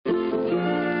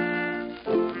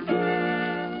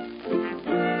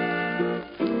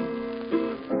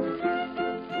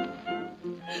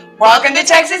Welcome to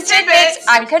Texas Tidbits.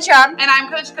 I'm Coach Rob. And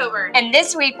I'm Coach Coburn. And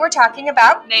this week we're talking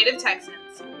about Native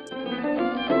Texans.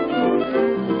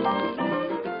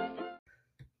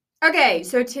 Okay,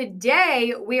 so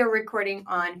today we are recording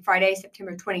on Friday,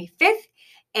 September 25th.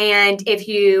 And if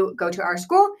you go to our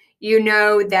school, you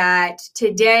know that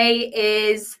today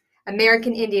is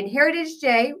American Indian Heritage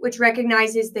Day, which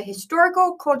recognizes the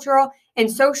historical, cultural,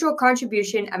 and social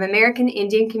contribution of American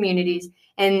Indian communities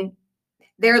and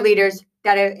their leaders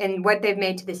and what they've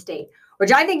made to the state,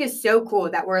 which I think is so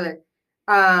cool that we're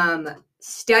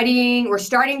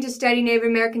starting to study Native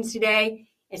Americans today.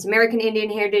 It's American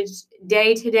Indian Heritage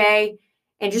Day today,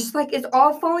 and just like it's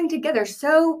all falling together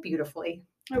so beautifully.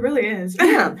 It really is.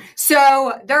 Yeah.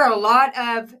 So there are a lot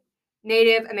of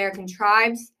Native American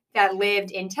tribes that lived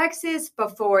in Texas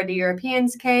before the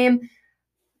Europeans came.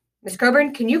 Ms.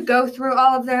 Coburn, can you go through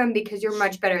all of them because you're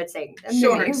much better at saying them?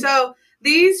 Sure. So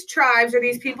these tribes or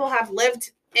these people have lived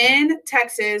in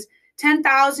Texas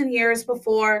 10,000 years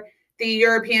before the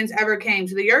Europeans ever came.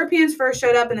 So the Europeans first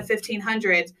showed up in the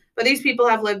 1500s, but these people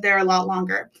have lived there a lot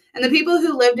longer. And the people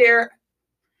who lived there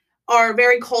are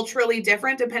very culturally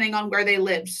different depending on where they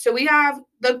lived. So we have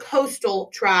the coastal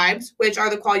tribes, which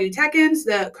are the Quialutecans,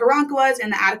 the Karankawas,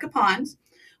 and the Attakapan's.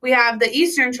 We have the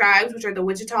eastern tribes, which are the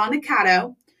Wichita and the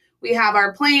Caddo. We have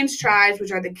our plains tribes,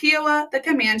 which are the Kiowa, the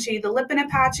Comanche, the Lipan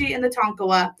Apache, and the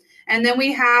Tonkawa. And then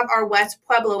we have our West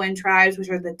Puebloan tribes, which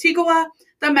are the Tigua,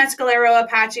 the Mescalero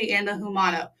Apache, and the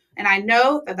Humano. And I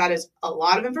know that is a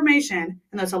lot of information,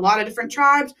 and that's a lot of different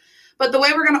tribes. But the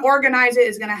way we're going to organize it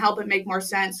is going to help it make more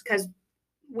sense because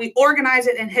we organize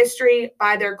it in history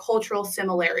by their cultural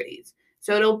similarities.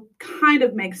 So it'll kind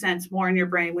of make sense more in your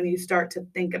brain when you start to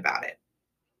think about it.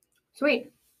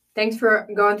 Sweet. Thanks for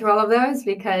going through all of those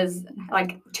because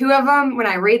like two of them, when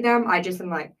I read them, I just am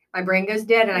like, my brain goes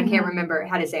dead and I can't remember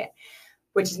how to say it,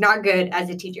 which is not good as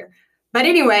a teacher. But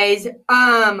anyways,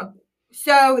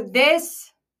 so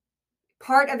this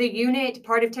part of the unit,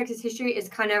 part of Texas history is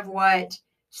kind of what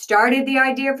started the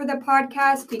idea for the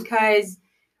podcast because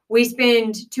we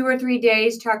spend 2 or 3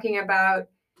 days talking about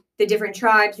the different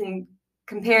tribes and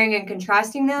comparing and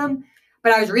contrasting them.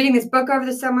 But I was reading this book over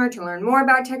the summer to learn more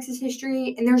about Texas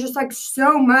history, and there's just like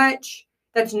so much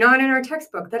that's not in our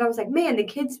textbook that I was like, man, the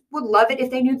kids would love it if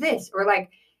they knew this, or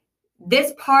like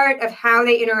this part of how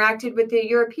they interacted with the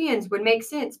Europeans would make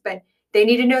sense, but they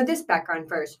need to know this background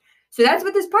first. So that's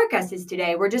what this podcast is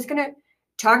today. We're just going to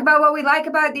talk about what we like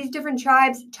about these different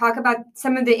tribes, talk about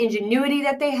some of the ingenuity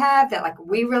that they have that like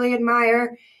we really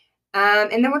admire,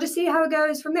 and then we'll just see how it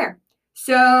goes from there.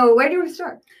 So where do we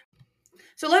start?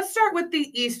 So let's start with the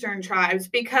eastern tribes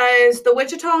because the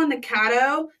Wichita and the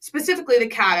Caddo, specifically the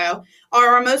Caddo, are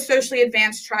our most socially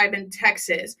advanced tribe in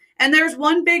Texas. And there's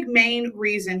one big main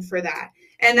reason for that.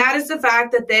 And that is the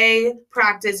fact that they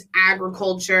practice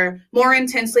agriculture more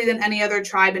intensely than any other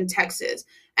tribe in Texas.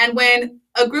 And when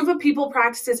a group of people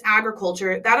practices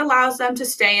agriculture, that allows them to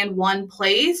stay in one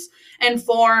place and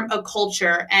form a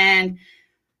culture. And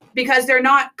because they're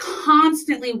not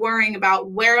constantly worrying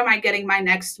about where am I getting my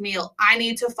next meal? I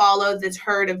need to follow this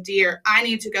herd of deer. I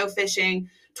need to go fishing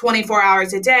 24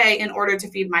 hours a day in order to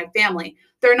feed my family.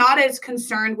 They're not as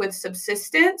concerned with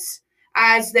subsistence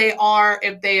as they are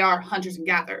if they are hunters and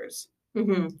gatherers.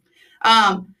 Mm-hmm.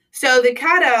 So the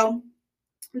Caddo,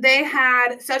 they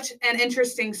had such an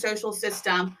interesting social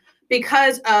system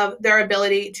because of their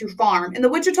ability to farm. And the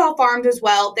Wichita farmed as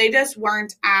well. They just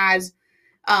weren't as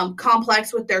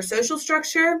complex with their social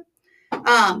structure.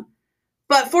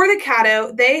 But for the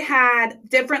Caddo, they had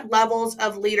different levels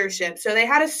of leadership. So they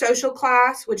had a social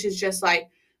class, which is just like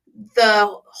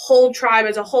the whole tribe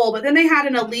as a whole. But then they had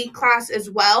an elite class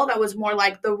as well that was more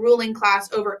like the ruling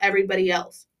class over everybody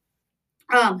else.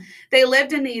 They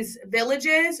lived in these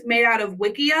villages made out of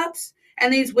wickiups.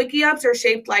 And these wickiups are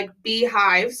shaped like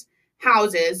beehives.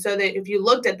 Houses, so that if you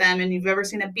looked at them and you've ever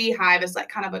seen a beehive, it's like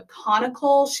kind of a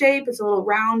conical shape. It's a little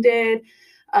rounded,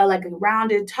 like a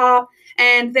rounded top.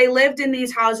 And they lived in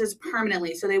these houses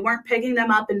permanently. So they weren't picking them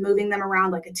up and moving them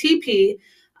around like a teepee,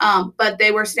 but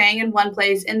they were staying in one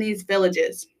place in these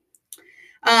villages.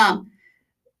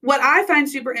 What I find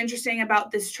super interesting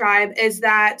about this tribe is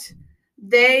that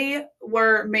they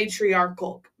were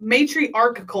matriarchal,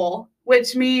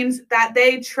 which means that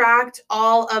they tracked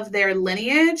all of their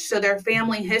lineage, so their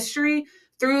family history,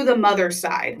 through the mother's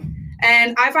side.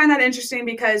 And I find that interesting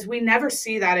because we never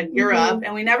see that in Europe,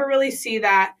 and we never really see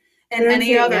that in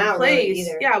any other place.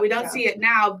 Really we don't see it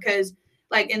now because,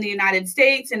 like in the United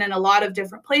States and in a lot of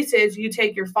different places, you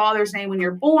take your father's name when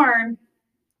you're born,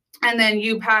 and then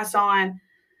you pass on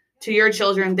to your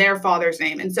children their father's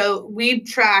name. And so we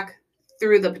track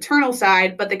through the paternal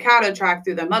side, but the Caddo tribe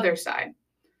through the mother's side.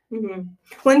 Mm-hmm.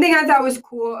 One thing I thought was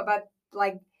cool about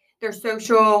like their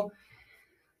social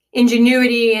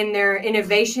ingenuity and their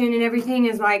innovation and everything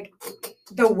is like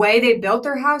the way they built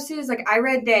their houses. Like I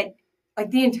read that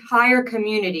like the entire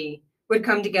community would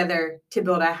come together to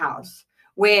build a house,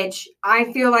 which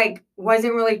I feel like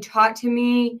wasn't really taught to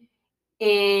me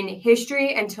in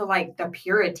history until like the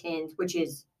Puritans, which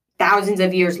is thousands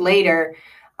of years later,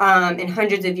 and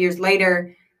hundreds of years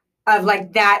later, of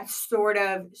like that sort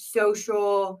of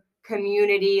social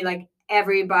community, like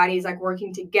everybody's like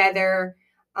working together.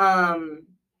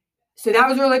 So that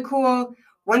was really cool.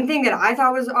 One thing that I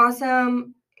thought was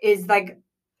awesome is like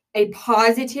a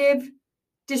positive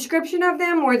description of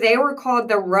them where they were called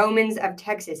the Romans of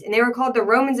Texas. And they were called the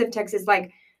Romans of Texas,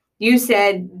 like you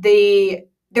said,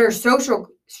 their social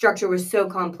structure was so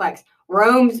complex.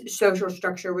 Rome's social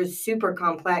structure was super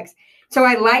complex. So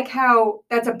I like how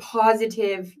that's a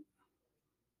positive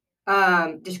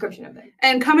description of them.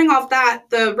 And coming off that,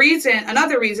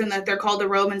 another reason that they're called the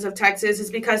Romans of Texas is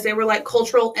because they were like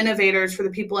cultural innovators for the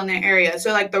people in their area.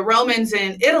 So like the Romans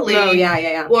in Italy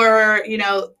were,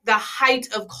 the height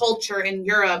of culture in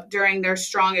Europe during their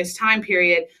strongest time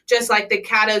period, just like the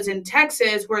Caddos in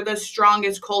Texas were the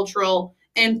strongest cultural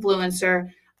influencer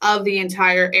of the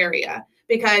entire area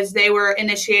because they were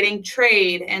initiating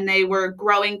trade and they were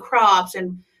growing crops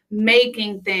and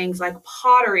making things like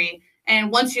pottery.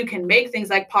 And once you can make things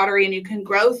like pottery and you can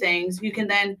grow things, you can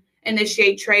then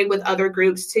initiate trade with other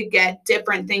groups to get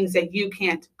different things that you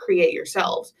can't create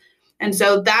yourselves. And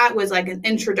so that was like an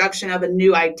introduction of a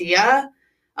new idea,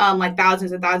 like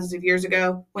thousands and thousands of years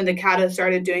ago when the Caddo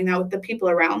started doing that with the people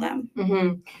around them.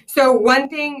 Mm-hmm. So one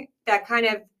thing that kind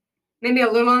of made me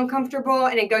a little uncomfortable,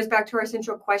 and it goes back to our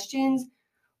central questions,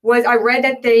 was I read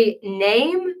that the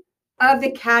name of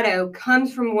the Caddo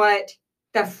comes from what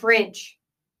the French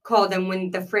called them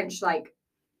when the French like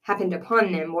happened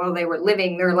upon them while they were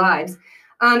living their lives.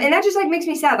 And that just like makes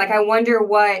me sad. Like I wonder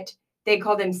what they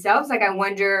call themselves. Like I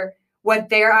wonder what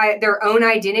their own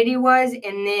identity was.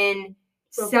 And then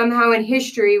somehow in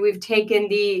history, we've taken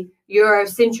the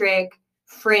Eurocentric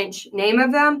French name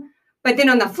of them. But then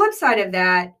on the flip side of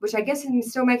that, which I guess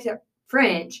still makes it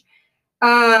French,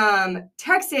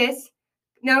 Texas,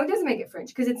 no, it doesn't make it French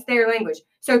because it's their language.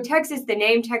 So Texas, the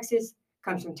name Texas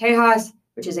comes from Tejas,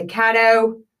 which is a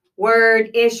Caddo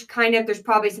word-ish, kind of. There's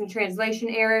probably some translation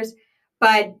errors,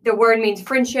 but the word means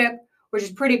friendship, which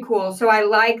is pretty cool. So I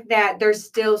like that there's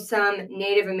still some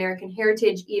Native American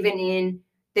heritage even in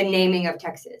the naming of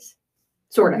Texas.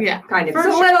 Sort of, kind of. It's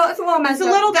a little messed up. It's a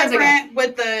little different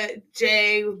with the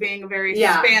J being a very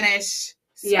Spanish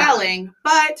spelling,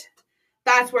 but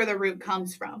that's where the root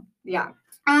comes from. Yeah.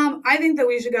 I think that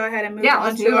we should go ahead and move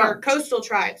on to our coastal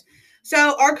tribes.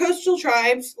 So our coastal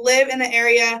tribes live in the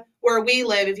area where we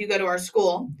live if you go to our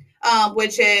school,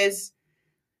 which is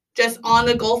just on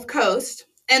the Gulf Coast.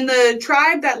 And the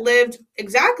tribe that lived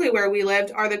exactly where we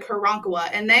lived are the Karankawa.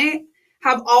 And they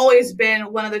have always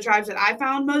been one of the tribes that I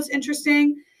found most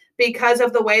interesting because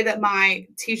of the way that my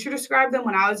teacher described them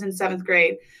when I was in 7th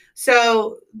grade.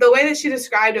 So the way that she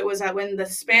described it was that when the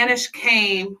Spanish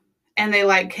came and they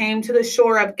like came to the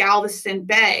shore of Galveston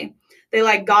Bay, they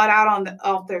like got out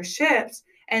off their ships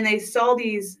and they saw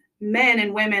these men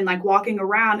and women like walking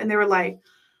around and they were like,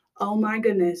 oh my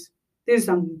goodness, these are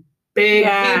some big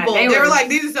people. They were like,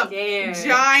 these are some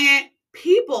giant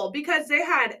people because they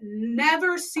had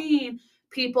never seen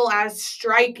people as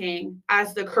striking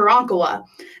as the Karankawa.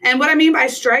 And what I mean by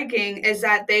striking is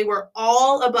that they were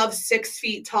all above 6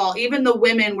 feet tall. Even the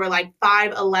women were like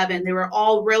 5'11". They were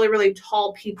all really, really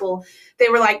tall people. They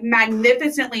were like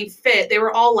magnificently fit. They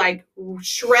were all like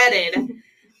shredded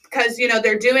because,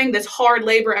 they're doing this hard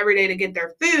labor every day to get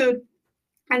their food.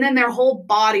 And then their whole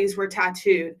bodies were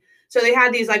tattooed. So they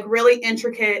had these like really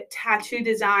intricate tattoo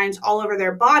designs all over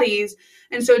their bodies.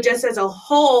 And so just as a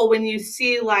whole, when you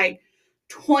see like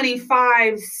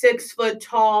 25, 6 foot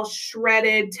tall,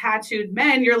 shredded, tattooed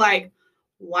men, you're like,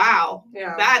 wow,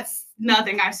 that's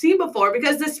nothing I've seen before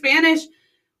because the Spanish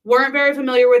weren't very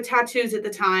familiar with tattoos at the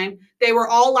time. They were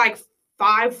all like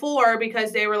 5'4"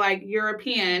 because they were like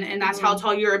European and that's how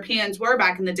tall Europeans were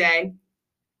back in the day.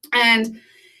 And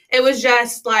it was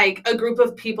just like a group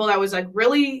of people that was like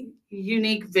really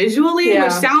unique visually,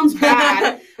 which sounds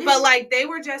bad, but like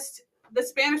the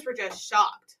Spanish were just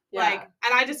shocked. Like,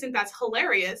 and I just think that's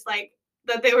hilarious. Like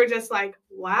that they were just like,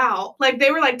 wow. Like they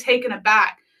were like taken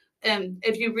aback. And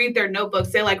if you read their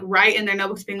notebooks, they like write in their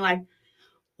notebooks being like,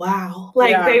 wow.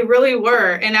 Like they really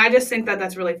were. And I just think that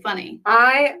that's really funny.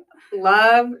 I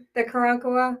love the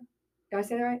Karankawa. Did I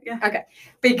say that right? Yeah. Okay.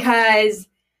 Because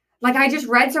like I just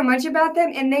read so much about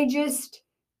them, and they just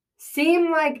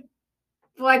seem like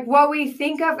what we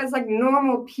think of as like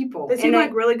normal people. They seem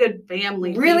like really good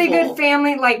family. Really people. good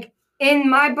family. Like in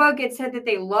my book, it said that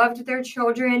they loved their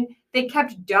children. They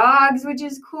kept dogs, which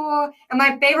is cool. And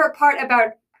my favorite part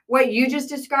about what you just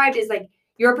described is like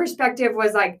your perspective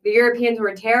was like the Europeans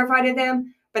were terrified of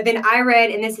them. But then I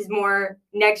read, and this is more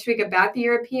next week about the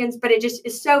Europeans, but it just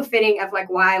is so fitting of like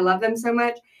why I love them so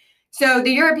much. So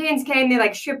the Europeans came, they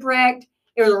like shipwrecked.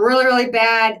 It was really, really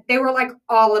bad. They were like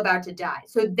all about to die.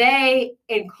 So they,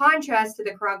 in contrast to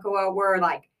the Karankawa, were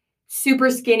like super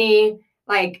skinny,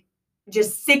 like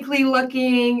just sickly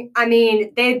looking. I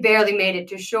mean, they barely made it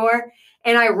to shore.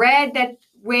 And I read that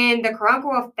when the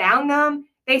Karankawa found them,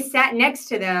 they sat next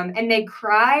to them and they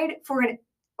cried for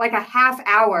like a half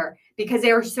hour because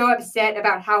they were so upset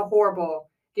about how horrible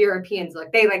the Europeans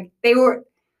looked. They're like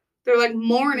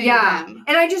mourning them.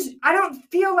 And I don't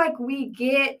feel like we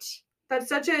get. That's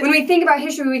such a. When we think about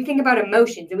history, we think about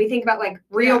emotions and we think about like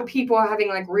real people having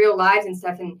like real lives and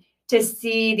stuff. And to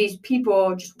see these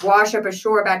people just wash up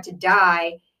ashore about to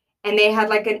die, and they had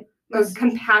like a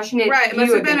compassionate. Right. It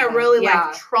must have been a really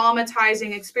like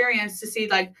traumatizing experience to see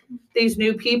like these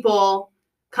new people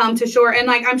come to shore. And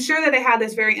like I'm sure that they had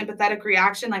this very empathetic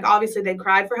reaction. Like obviously they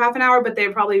cried for half an hour, but they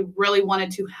probably really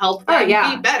wanted to help them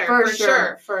be better. For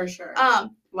sure. For sure.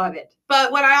 Love it.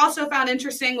 But what I also found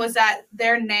interesting was that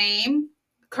their name,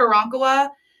 Karankawa,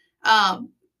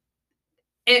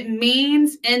 it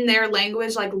means in their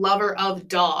language like lover of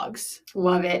dogs.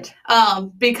 Love it.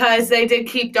 Because they did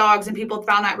keep dogs and people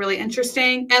found that really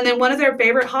interesting. And then one of their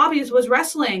favorite hobbies was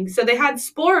wrestling. So they had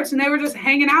sports and they were just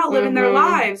hanging out, living their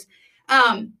lives.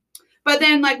 But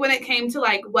then like when it came to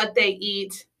like what they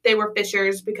eat, they were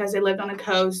fishers because they lived on a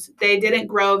coast. They didn't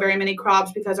grow very many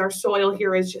crops because our soil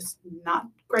here is just not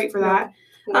great for that.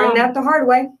 Learned that the hard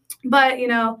way. But, you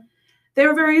know, they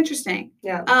were very interesting.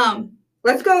 Yeah.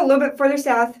 Let's go a little bit further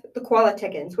south, the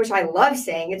Qualitekans, which I love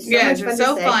saying. It's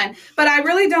so fun. But I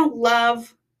really don't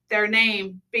love their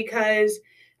name because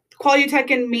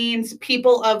Qualutecan means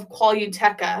people of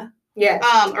Qualuteka. Yes.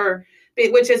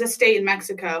 Which is a state in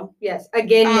Mexico. Yes.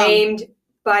 Again, named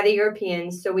by the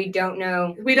Europeans, so we don't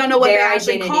know. We don't know what they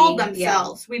actually called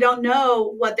themselves. Yeah. We don't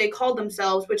know what they called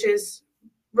themselves, which is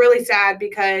really sad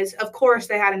because, of course,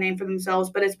 they had a name for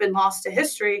themselves, but it's been lost to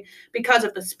history because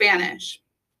of the Spanish.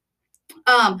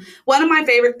 One of my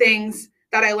favorite things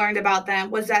that I learned about them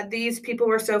was that these people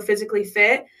were so physically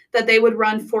fit that they would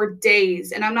run for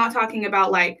days. And I'm not talking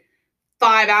about like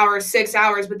 5 hours, 6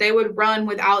 hours, but they would run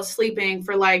without sleeping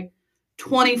for like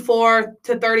 24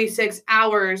 to 36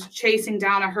 hours chasing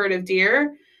down a herd of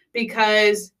deer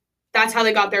because that's how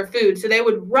they got their food. So they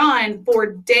would run for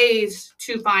days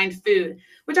to find food,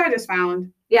 which I just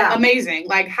found amazing.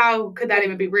 Like, how could that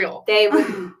even be real? They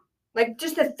would, like,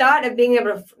 just the thought of being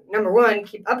able to, number one,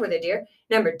 keep up with a deer.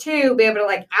 Number two, be able to,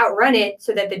 like, outrun it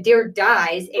so that the deer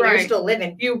dies and you're still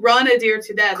living. You run a deer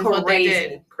to death is what they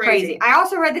did. Crazy. I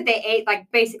also read that they ate,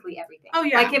 like, basically everything. Oh,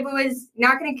 yeah. Like, if it was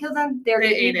not going to kill them, they're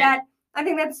going to eat that. I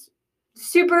think that's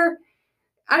super,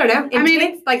 I don't know. I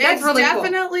mean, like, that's really cool.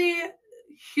 Definitely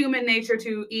human nature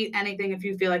to eat anything if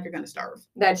you feel like you're going to starve.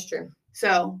 That's true.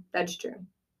 So. That's true.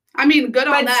 I mean, good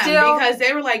on them because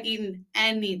they were like eating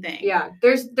anything. Yeah,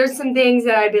 there's some things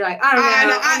that I'd be like, I don't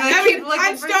know.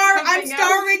 I'm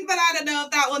starving, but I don't know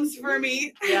if that one's for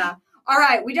me. Yeah. All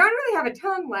right, we don't really have a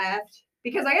ton left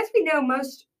because I guess we know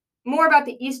more about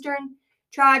the Eastern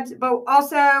tribes, but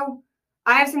also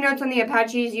I have some notes on the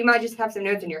Apaches. You might just have some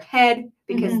notes in your head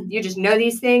because you just know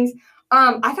these things.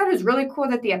 I thought it was really cool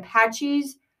that the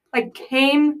Apaches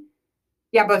came.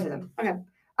 Yeah, both of them. Okay.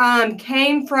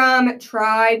 Came from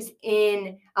tribes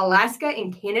in Alaska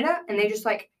and Canada, and they just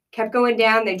kept going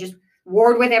down. They just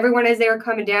warred with everyone as they were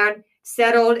coming down,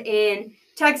 settled in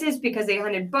Texas because they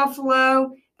hunted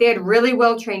buffalo. They had really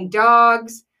well-trained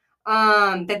dogs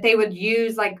that they would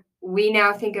use we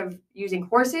now think of using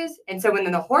horses. And so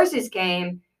when the horses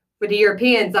came with the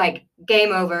Europeans,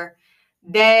 game over.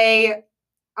 They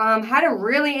had a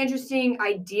really interesting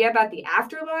idea about the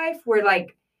afterlife where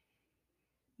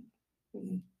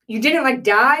you didn't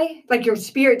die, your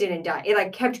spirit didn't die.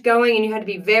 It kept going and you had to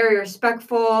be very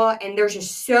respectful. And there's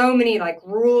just so many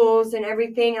rules and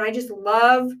everything. And I just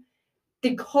love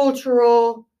the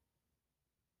cultural,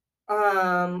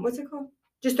 what's it called?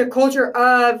 Just the culture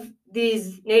of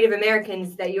these Native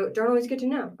Americans that you don't always get to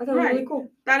know. I thought it was really cool.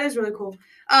 That is really cool.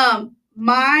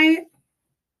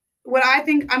 What I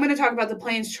think, I'm going to talk about the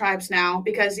Plains tribes now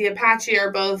because the Apache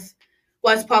are both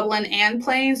West Puebloan and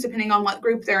Plains, depending on what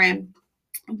group they're in.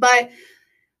 But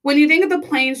when you think of the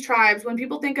Plains tribes, when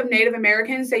people think of Native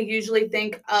Americans, they usually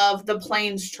think of the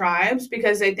Plains tribes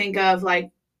because they think of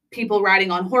like people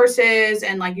riding on horses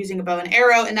and like using a bow and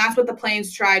arrow, and that's what the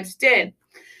Plains tribes did.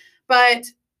 But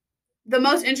the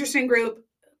most interesting group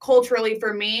culturally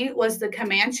for me was the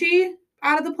Comanche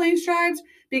out of the Plains tribes,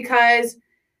 because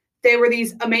they were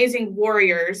these amazing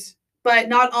warriors, but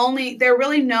not only, they're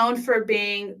really known for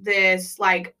being this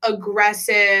like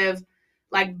aggressive,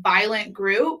 like violent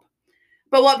group.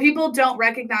 But what people don't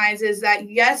recognize is that,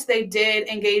 yes, they did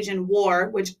engage in war,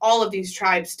 which all of these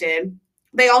tribes did.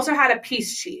 They also had a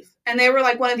peace chief. And they were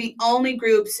like one of the only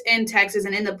groups in Texas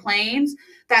and in the Plains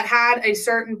that had a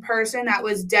certain person that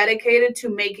was dedicated to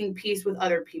making peace with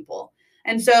other people.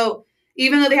 And so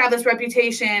even though they have this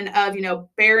reputation of,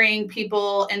 burying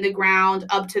people in the ground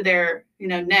up to their,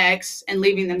 necks and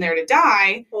leaving them there to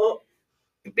die,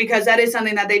 because that is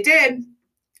something that they did,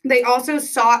 they also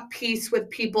sought peace with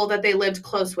people that they lived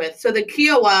close with. So the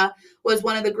Kiowa was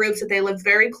one of the groups that they lived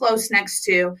very close next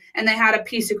to, and they had a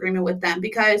peace agreement with them,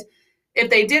 because if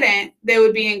they didn't, they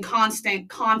would be in constant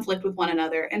conflict with one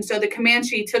another. And so the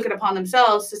Comanche took it upon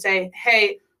themselves to say,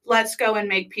 hey, let's go and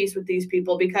make peace with these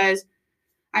people, because,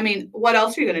 what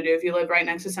else are you going to do if you live right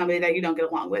next to somebody that you don't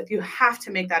get along with? You have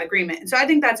to make that agreement. And so I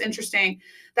think that's interesting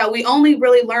that we only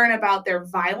really learn about their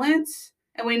violence,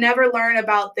 and we never learn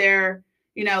about their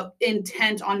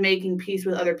intent on making peace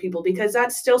with other people, because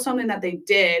that's still something that they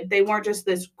did. They weren't just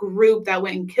this group that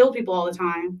went and killed people all the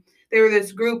time. They were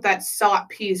this group that sought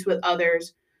peace with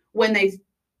others when they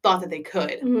thought that they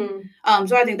could. Mm-hmm.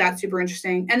 So I think that's super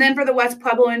interesting. And then for the West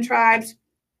Puebloan tribes,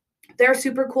 they're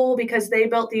super cool because they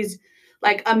built these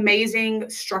like amazing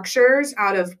structures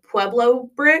out of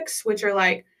Pueblo bricks, which are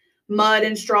like mud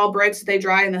and straw bricks that they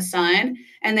dry in the sun.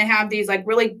 And they have these like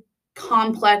really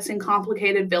complex and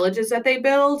complicated villages that they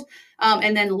build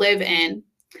and then live in.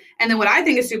 And then what I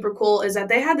think is super cool is that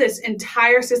they had this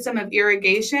entire system of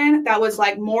irrigation that was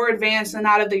like more advanced than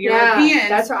that of the Europeans.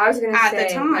 That's what I was going to say. At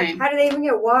the time. Like, how do they even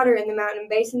get water in the mountain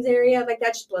basins area? Like,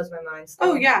 that just blows my mind. Still.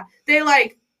 Oh, yeah. They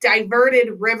like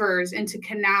diverted rivers into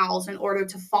canals in order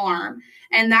to farm.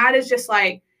 And that is just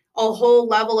like a whole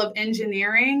level of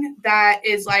engineering that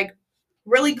is like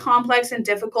really complex and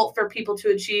difficult for people to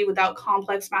achieve without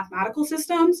complex mathematical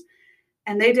systems.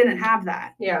 And they didn't have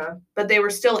that. Yeah. But they were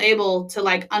still able to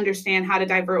like understand how to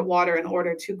divert water in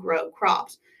order to grow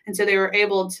crops. And so they were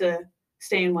able to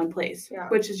stay in one place,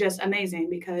 which is just amazing,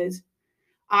 because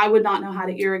I would not know how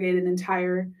to irrigate an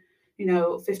entire,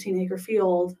 15-acre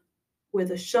field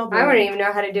with a shovel. I wouldn't even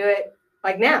know how to do it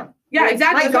like now. Yeah, like,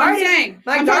 exactly. That's what I'm saying.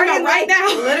 My garden right now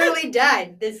literally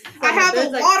died. I have a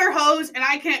water hose and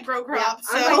I can't grow crops.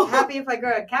 Yeah, I'm like happy if I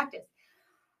grow a cactus.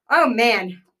 Oh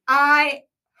man, I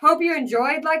hope you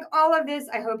enjoyed like all of this.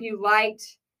 I hope you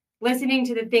liked listening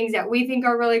to the things that we think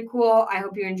are really cool. I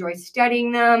hope you enjoy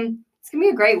studying them. It's gonna be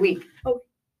a great week. Oh.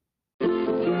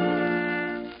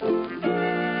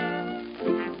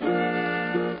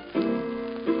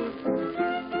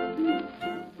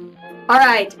 All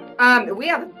right. We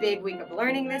have a big week of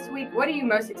learning this week. What are you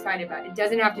most excited about? It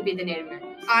doesn't have to be the Native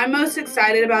Americans. I'm most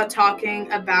excited about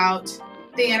talking about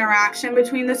the interaction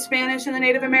between the Spanish and the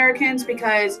Native Americans,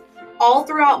 because all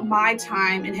throughout my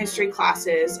time in history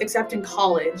classes, except in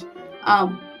college,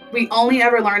 we only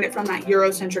ever learned it from that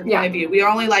Eurocentric point of view. We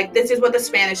are only like, this is what the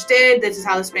Spanish did, this is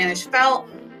how the Spanish felt.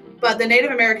 But the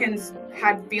Native Americans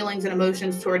had feelings and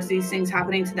emotions towards these things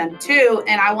happening to them too.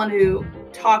 And I want to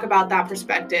talk about that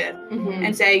perspective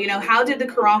and say, how did the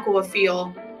Karankawa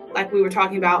feel, like we were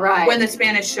talking about, when the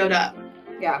Spanish showed up?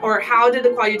 Yeah. Or how did the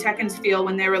Quayutecans feel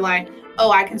when they were like,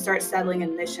 oh, I can start settling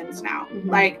in missions now?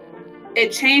 Like,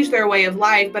 it changed their way of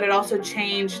life, but it also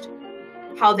changed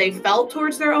how they felt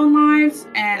towards their own lives.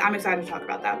 And I'm excited to talk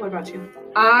about that. What about you?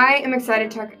 I am excited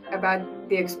to talk about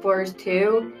the explorers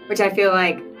too, which I feel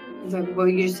like, well,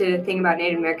 you just did a thing about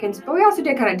Native Americans, but we also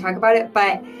did kind of talk about it.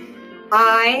 But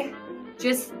I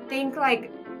just think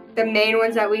like the main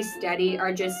ones that we study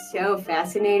are just so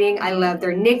fascinating. I love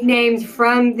their nicknames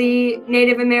from the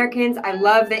Native Americans. I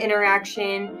love the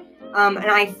interaction. And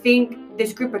I think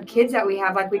this group of kids that we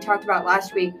have, like we talked about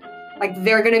last week, like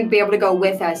they're going to be able to go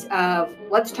with us of,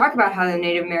 let's talk about how the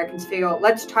Native Americans feel.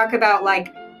 Let's talk about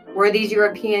like, were these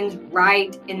Europeans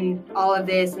right in all of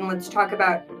this? And let's talk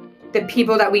about the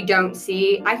people that we don't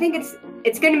see. I think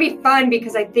it's going to be fun,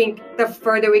 because I think the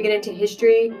further we get into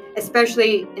history,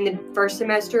 especially in the first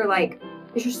semester, like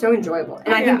it's just so enjoyable.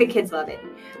 And I think the kids love it.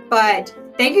 But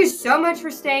thank you so much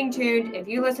for staying tuned. If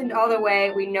you listened all the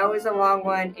way, we know it was a long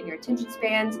one and your attention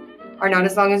spans are not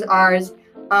as long as ours.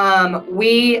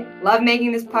 We love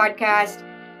making this podcast.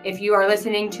 If you are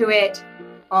listening to it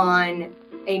on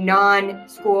a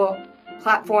non-school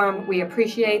platform. We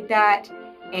appreciate that,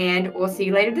 and we'll see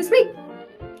you later this week.